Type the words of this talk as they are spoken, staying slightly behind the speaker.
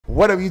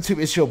What up, YouTube?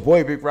 It's your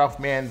boy Big Ralph,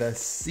 man, the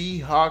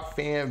Seahawk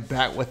fan,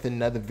 back with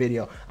another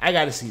video. I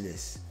gotta see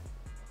this.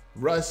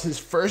 Russ, his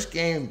first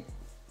game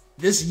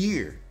this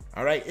year.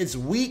 All right, it's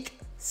week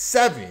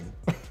 7.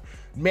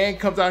 Man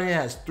comes out here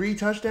and has 3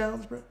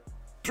 touchdowns, bro.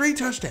 3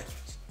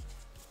 touchdowns.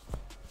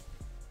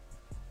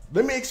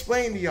 Let me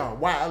explain to y'all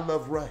why I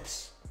love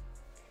Russ.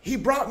 He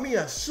brought me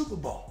a Super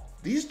Bowl.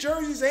 These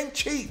jerseys ain't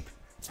cheap.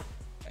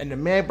 And the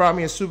man brought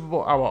me a Super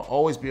Bowl. I will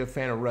always be a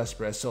fan of Russ,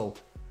 bro. So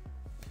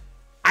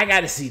I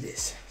got to see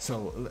this.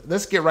 So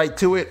let's get right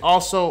to it.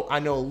 Also, I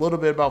know a little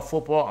bit about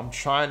football. I'm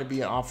trying to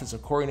be an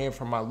offensive coordinator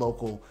for my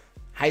local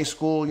high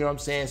school. You know what I'm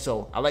saying?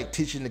 So I like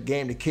teaching the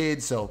game to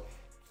kids. So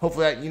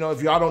hopefully,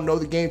 if y'all don't know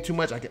the game too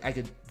much, I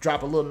could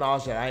drop a little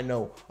knowledge that I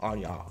know on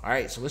y'all. All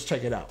right, so let's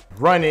check it out.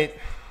 Run it.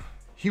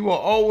 He'll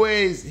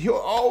always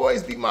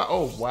be my,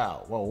 oh,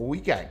 wow. Well, we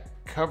got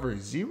cover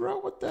 0.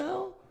 What the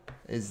hell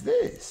is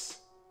this?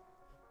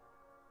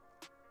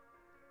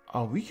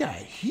 Oh, we got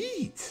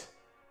heat.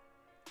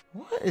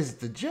 What is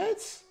the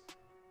Jets?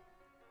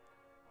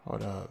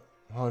 Hold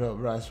up,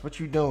 Russ. What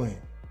you doing?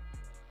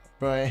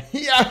 Bro,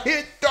 he out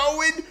here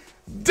throwing.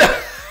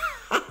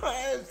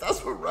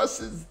 That's what Russ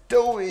is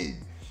doing.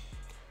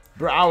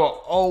 Bro,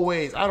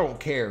 I don't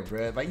care,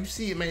 bro. Like, you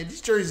see it, man.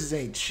 These jerseys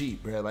ain't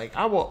cheap, bro. Like,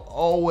 I will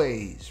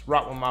always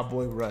rock with my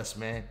boy Russ,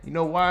 man. You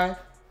know why?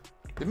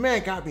 The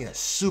man got me a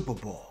Super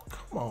Bowl.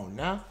 Come on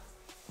now.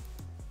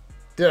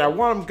 Did I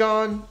want him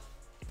gone?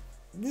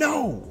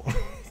 No.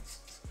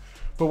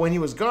 But when he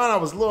was gone, I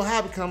was a little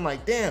happy because I'm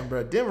like, damn,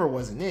 bro, Denver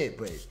wasn't it.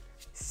 But,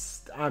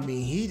 I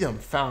mean, he done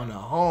found a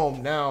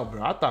home now,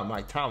 bro. I thought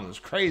Mike Tomlin was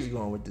crazy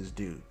going with this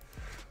dude.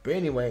 But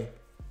anyway,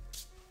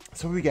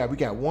 so we got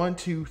 1,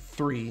 2,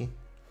 3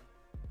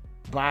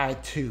 by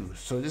 2.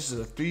 So this is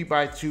a 3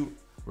 by 2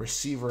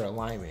 receiver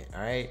alignment,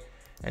 all right?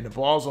 And the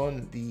ball's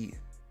on the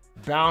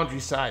boundary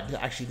side.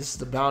 Actually, this is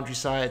the boundary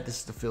side. This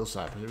is the field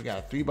side. So we got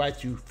a 3 by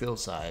 2 field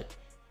side.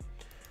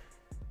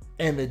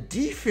 And the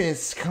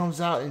defense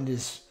comes out in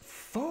this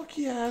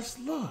funky ass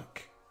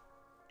look.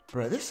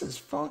 Bro, this is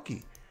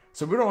funky.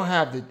 So we don't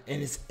have the,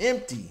 and it's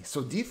empty.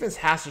 So defense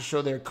has to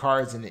show their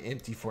cards in the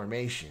empty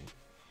formation.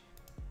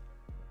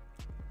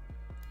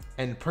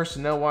 And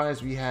personnel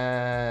wise, we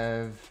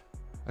have,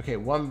 okay,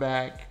 1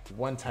 back,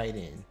 1 tight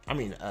end. I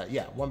mean,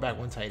 1 back,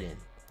 1 tight end.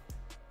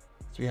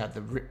 So we have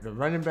the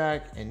running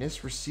back and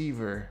this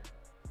receiver.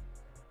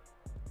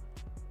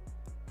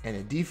 And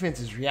the defense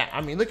is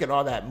I mean, look at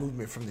all that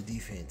movement from the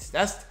defense.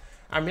 That's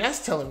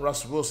telling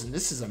Russell Wilson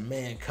this is a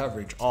man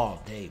coverage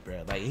all day,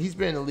 bro. Like, he's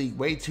been in the league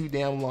way too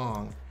damn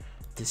long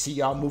to see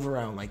y'all move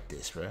around like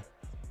this, bro.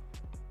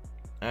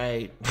 All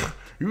right,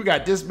 we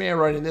got this man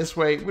running this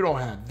way. We don't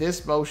have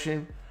this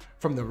motion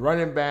from the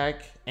running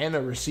back and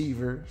the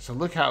receiver. So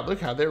look how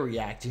they're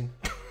reacting.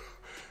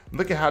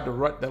 Look at how the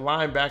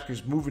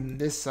linebacker's moving to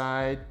this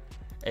side,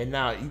 and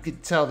now you can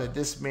tell that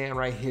this man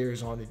right here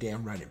is on the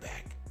damn running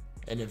back.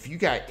 And if you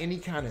got any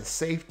kind of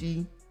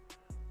safety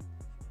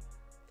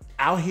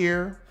out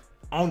here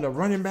on the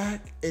running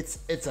back, it's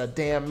a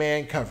damn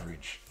man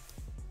coverage.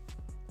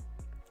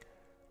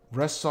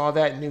 Russ saw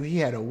that, knew he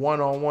had a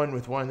one-on-one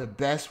with one of the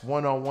best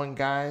one-on-one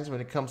guys when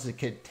it comes to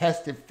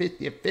contested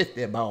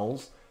 50-50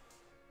 balls.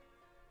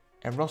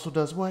 And Russell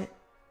does what?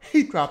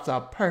 He drops a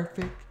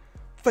perfect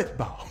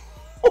football.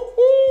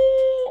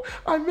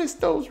 I miss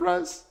those,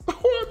 Russ.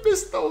 I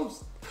miss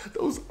those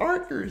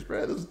archers,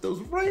 bro. Those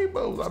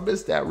rainbows. I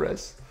miss that,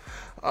 Russ.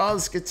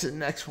 Let's get to the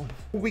next one.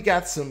 We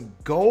got some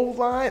goal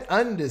line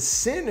under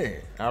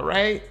center. All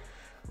right.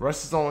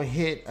 Russ is on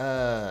hit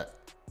A,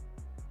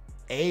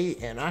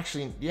 and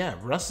actually, yeah,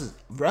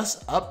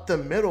 Russ up the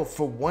middle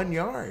for 1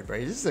 yard,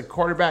 right? This is a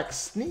quarterback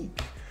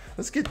sneak.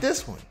 Let's get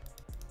this one.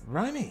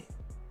 Running.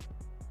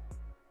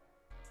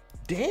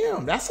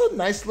 Damn, that's a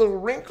nice little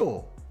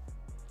wrinkle.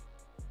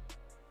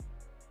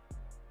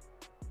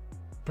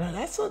 Bro,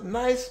 that's a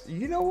nice,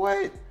 you know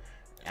what?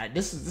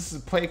 This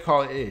is play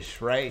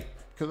call-ish, right?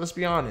 Because let's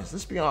be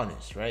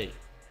honest, right?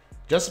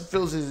 Justin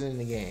Fields is in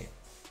the game.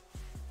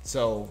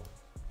 So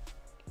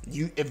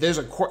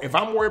if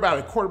I'm worried about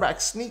a quarterback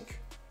sneak,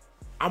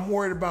 I'm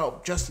worried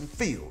about Justin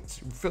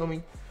Fields. You feel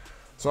me?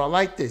 So I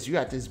like this. You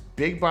got this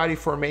big body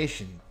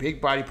formation,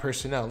 big body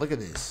personnel. Look at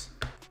this.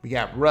 We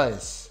got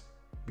Russ.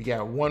 We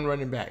got 1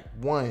 running back.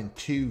 1,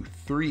 2,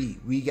 3.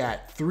 We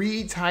got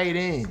 3 tight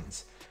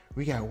ends.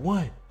 We got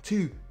 1,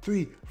 2,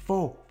 3,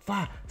 4,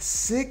 5,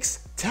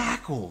 6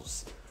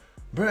 tackles.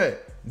 Bruh,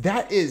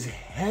 that is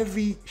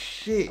heavy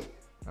shit.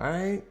 All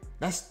right?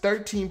 That's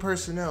 13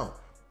 personnel,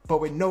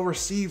 but with no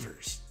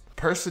receivers.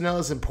 Personnel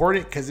is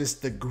important because it's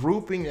the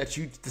grouping that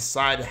you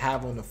decide to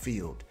have on the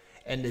field.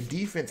 And the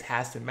defense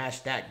has to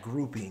match that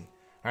grouping.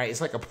 All right? It's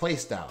like a play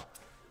style.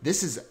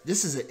 This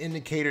is an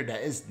indicator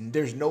that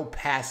there's no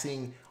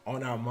passing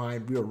on our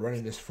mind. We are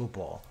running this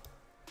football.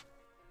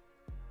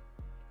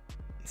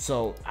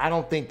 So I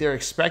don't think they're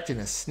expecting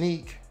a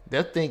sneak.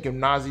 They're thinking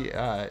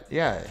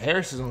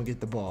Harris is gonna get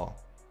the ball.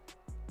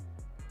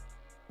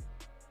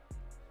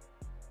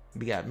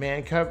 We got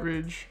man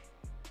coverage.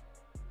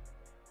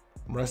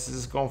 Russ is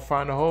just gonna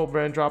find a hole,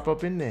 bro, and drop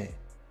up in there.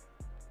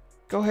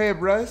 Go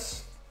ahead,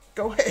 Russ.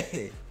 Go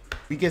ahead.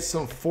 We get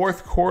some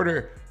fourth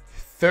quarter,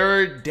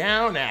 third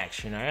down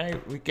action, all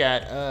right? We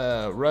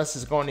got Russ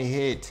is going to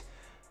hit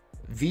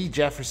V.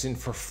 Jefferson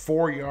for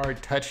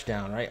 4-yard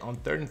touchdown, right? On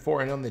 3rd and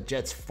 4 and on the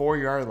Jets'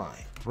 4-yard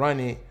line. Run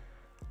it.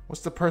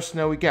 What's the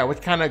personnel we got?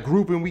 What kind of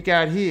grouping we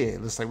got here?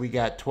 It looks like we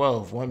got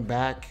 12. 1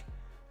 back,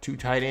 2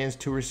 tight ends,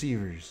 2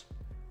 receivers.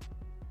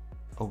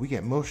 Oh, we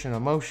get motion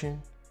on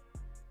motion.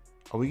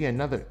 Oh, we get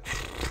another.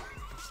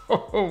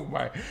 Oh,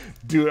 my.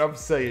 Dude, I'm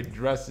saying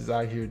Russ is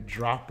out here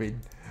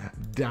dropping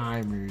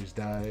dimers,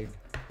 dog.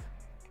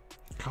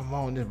 Come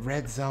on, the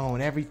red zone,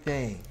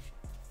 everything.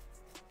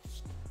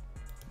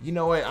 You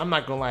know what? I'm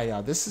not gonna lie,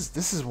 y'all. This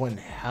is one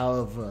hell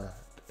of a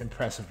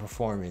impressive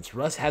performance.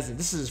 Russ hasn't.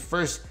 This is his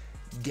first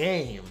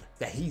game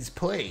that he's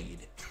played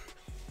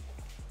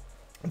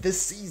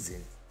this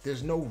season.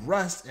 There's no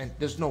rust, and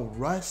there's no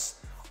rust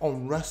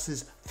on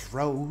Russ's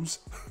throws.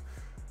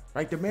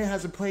 Right? The man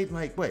hasn't played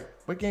like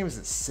what game is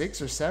it?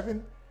 6 or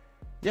 7?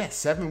 Yeah,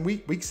 7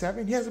 week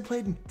 7. He hasn't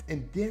played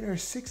in dinner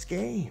 6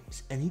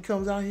 games, and he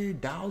comes out here,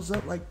 dials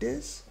up like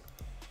this.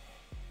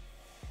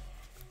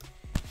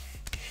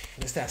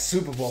 It's that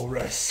Super Bowl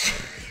rush.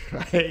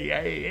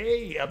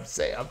 hey,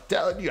 I'm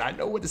telling you, I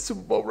know what the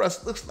Super Bowl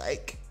rush looks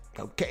like.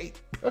 Okay.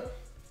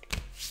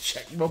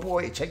 Check my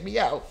boy, check me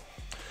out.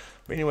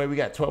 But anyway, we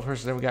got 12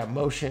 personnel. We got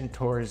motion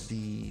towards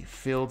the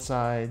field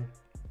side.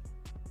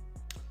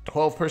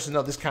 12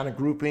 personnel, this kind of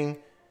grouping.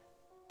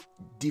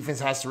 Defense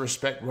has to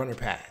respect runner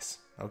pass.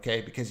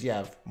 Okay, because you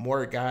have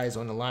more guys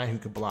on the line who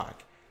can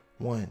block.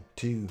 1,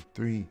 2,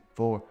 3,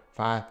 4,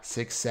 5,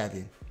 6,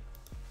 7.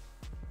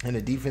 And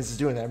the defense is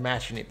doing that,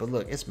 matching it. But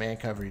look, it's man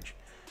coverage.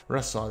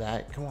 Russ saw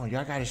that. Come on,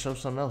 y'all got to show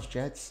something else,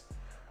 Jets.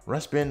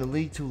 Russ been in the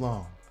league too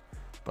long.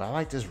 But I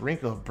like this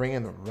wrinkle of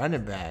bringing the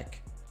running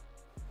back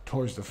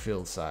towards the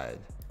field side.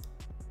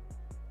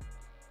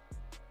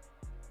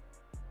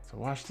 So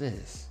watch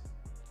this.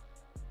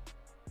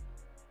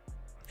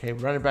 Okay,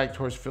 running back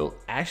towards field.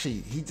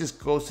 Actually, he just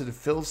goes to the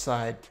field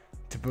side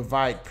to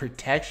provide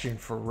protection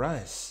for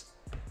Russ.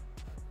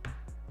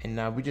 And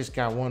now we just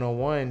got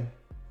 1-on-1.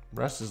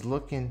 Russ is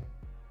looking.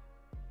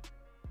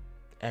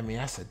 I mean,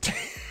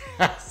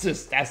 that's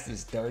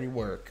just dirty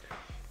work.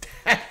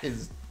 That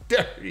is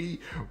dirty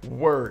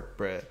work,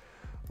 bruh.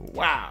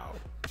 Wow.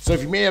 So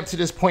if you made it up to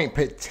this point,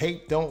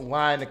 don't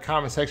lie in the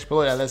comment section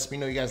below. That lets me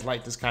know you guys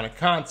like this kind of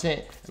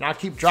content, and I'll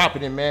keep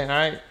dropping it, man. All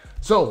right.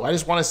 So I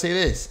just want to say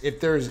this: if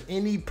there's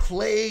any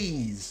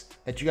plays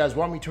that you guys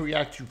want me to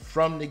react to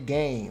from the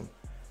game,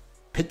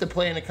 put the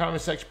play in the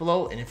comment section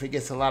below, and if it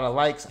gets a lot of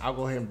likes, I'll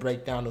go ahead and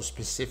break down those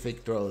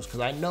specific throws,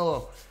 because I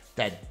know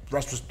that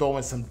Russ was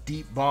throwing some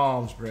deep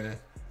bombs, bruh,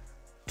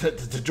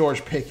 to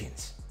George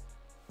Pickens,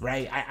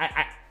 right?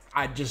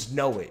 I just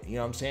know it, you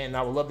know what I'm saying? And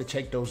I would love to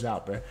check those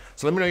out, bruh.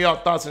 So let me know y'all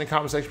thoughts in the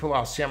comment section below.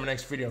 I'll see you on my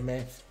next video,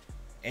 man.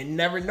 And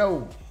never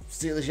know,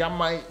 Steelers, y'all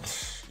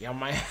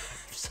might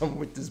have some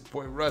with this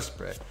boy Russ,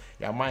 bruh.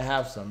 Y'all might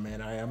have some,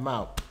 man. I am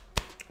out.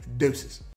 Deuces.